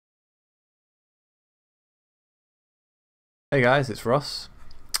Hey guys, it's Ross.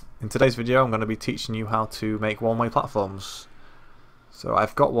 In today's video I'm going to be teaching you how to make one-way platforms. So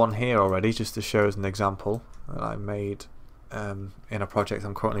I've got one here already just to show as an example that I made in a project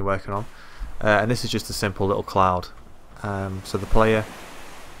I'm currently working on. And this is just a simple little cloud. So the player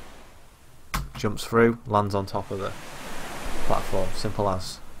jumps through, lands on top of the platform, simple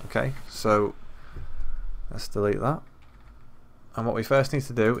as. Okay, so let's delete that. And what we first need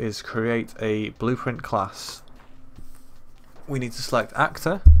to do is create a blueprint class. We need to select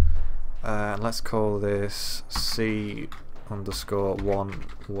actor and let's call this C_1way.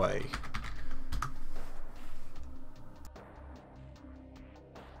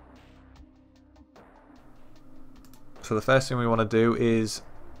 So the first thing we want to do is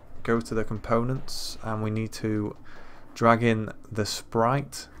go to the components and we need to drag in the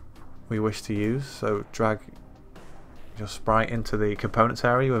sprite we wish to use. So drag your sprite into the components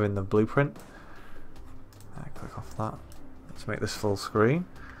area within the blueprint. Click off that. Let's make this full screen.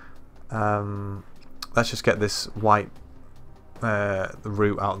 Let's just get this white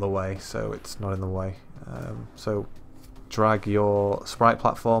root out of the way so it's not in the way. So drag your sprite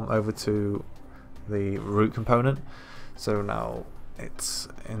platform over to the root component. So now it's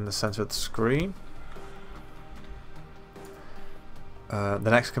in the center of the screen. The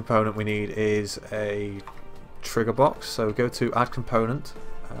next component we need is a trigger box. So go to add component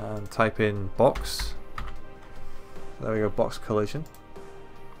and type in box. There we go, box collision.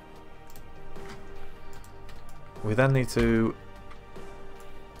 We then need to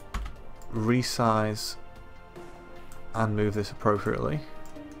resize and move this appropriately.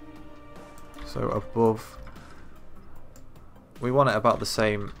 So above, we want it about the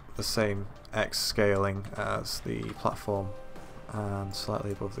same X scaling as the platform and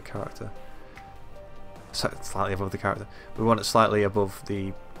slightly above the character. Slightly above the character. We want it slightly above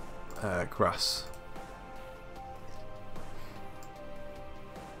the grass.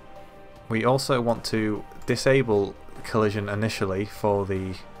 We also want to disable collision initially for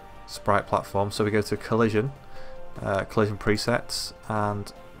the sprite platform, so we go to collision, collision presets,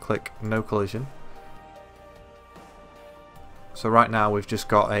 and click no collision. So right now we've just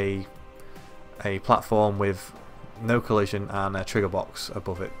got a platform with no collision and a trigger box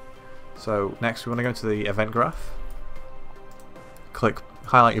above it. So next we want to go to the event graph, click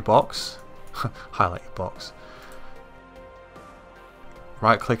highlight your box, highlight your box.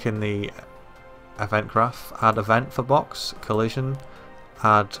 Right click in the event graph, add event for box, collision,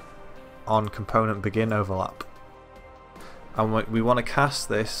 add on component begin overlap. And we want to cast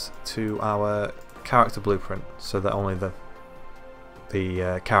this to our character blueprint so that only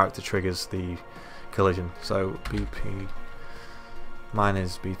the character triggers the collision. So BP, mine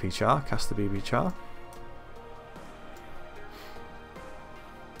is BP char, cast the BP char.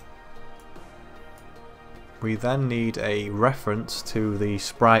 We then need a reference to the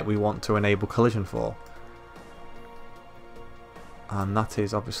sprite we want to enable collision for, and that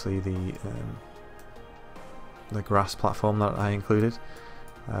is obviously the grass platform that I included.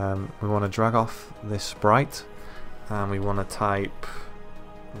 We want to drag off this sprite and we want to type,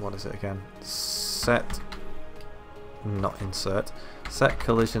 what is it again? Set, not insert, set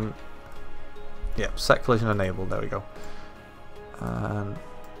collision. Yep, set collision enabled. There we go. And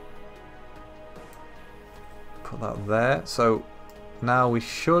put that there. So now we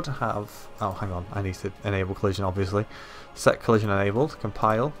should have, oh hang on, I need to enable collision obviously. Set collision enabled,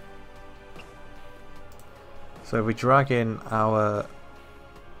 compile. So if we drag in our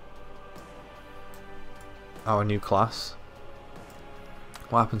new class,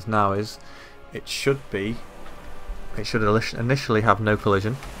 what happens now is it should initially have no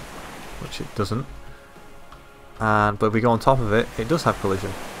collision, which it doesn't, but if we go on top of it, it does have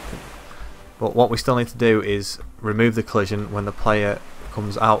collision. But what we still need to do is remove the collision when the player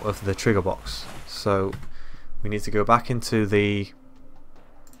comes out of the trigger box. So we need to go back into the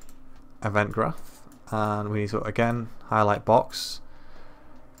event graph and we need to again highlight box,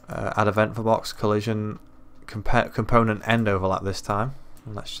 add event for box, collision, component end overlap this time.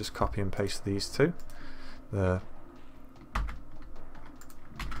 And let's just copy and paste these two.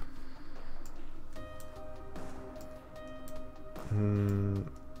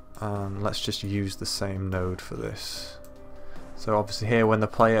 And let's just use the same node for this. So obviously here when the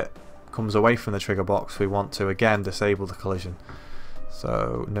player comes away from the trigger box we want to again disable the collision.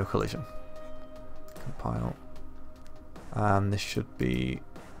 So no collision. Compile. And this should be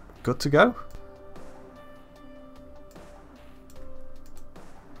good to go.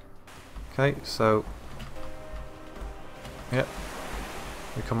 Okay, so yep,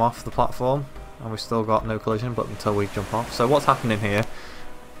 we come off the platform and we've still got no collision but until we jump off. So what's happening here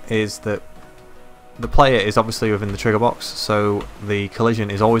is that the player is obviously within the trigger box, so the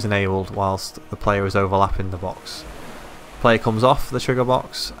collision is always enabled whilst the player is overlapping the box. Player comes off the trigger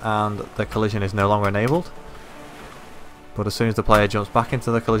box and the collision is no longer enabled, but as soon as the player jumps back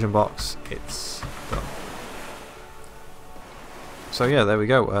into the collision box, it's done. So yeah, there we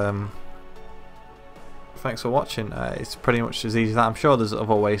go. Thanks for watching. It's pretty much as easy as that. I'm sure there's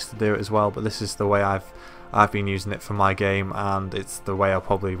other ways to do it as well, but this is the way I've been using it for my game, and it's the way I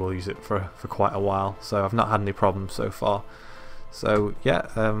probably will use it for quite a while. So I've not had any problems so far. So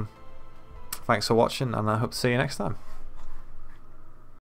yeah, thanks for watching, and I hope to see you next time.